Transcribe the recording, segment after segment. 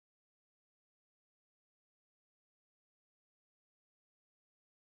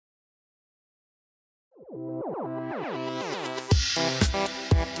Hello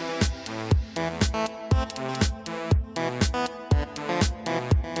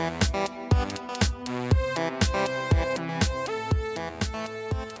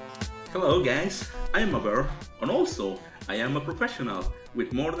guys, I am Aver, and also I am a professional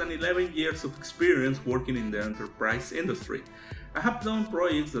with more than 11 years of experience working in the enterprise industry. I have done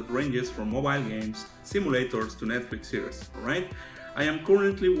projects that ranges from mobile games, simulators to Netflix series, alright? I am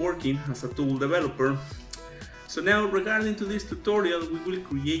currently working as a tool developer. So now regarding to this tutorial, we will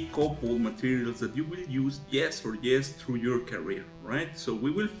create couple materials that you will use yes through your career, right? So we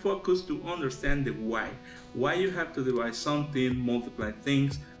will focus to understand the why you have to divide something, multiply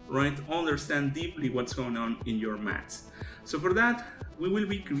things, right? Understand deeply what's going on in your maths. So for that, we will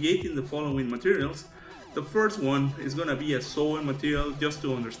be creating the following materials. The first one is gonna be a soil material just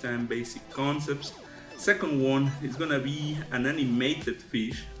to understand basic concepts. Second one is gonna be an animated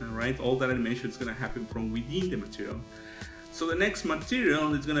fish, all right? All that animation is gonna happen from within the material. So the next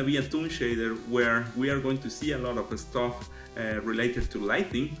material is gonna be a toon shader where we are going to see a lot of stuff related to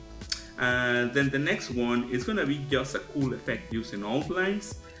lighting. Then the next one is gonna be just a cool effect using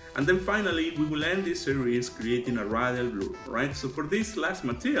outlines. And then finally, we will end this series creating a radial blur, right? So for this last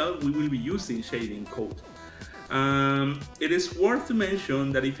material, we will be using shading code. It is worth to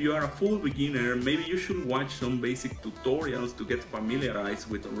mention that if you are a full beginner, maybe you should watch some basic tutorials to get familiarized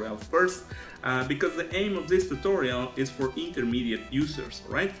with Unreal first, because the aim of this tutorial is for intermediate users,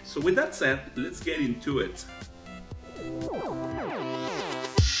 right? So with that said, let's get into it.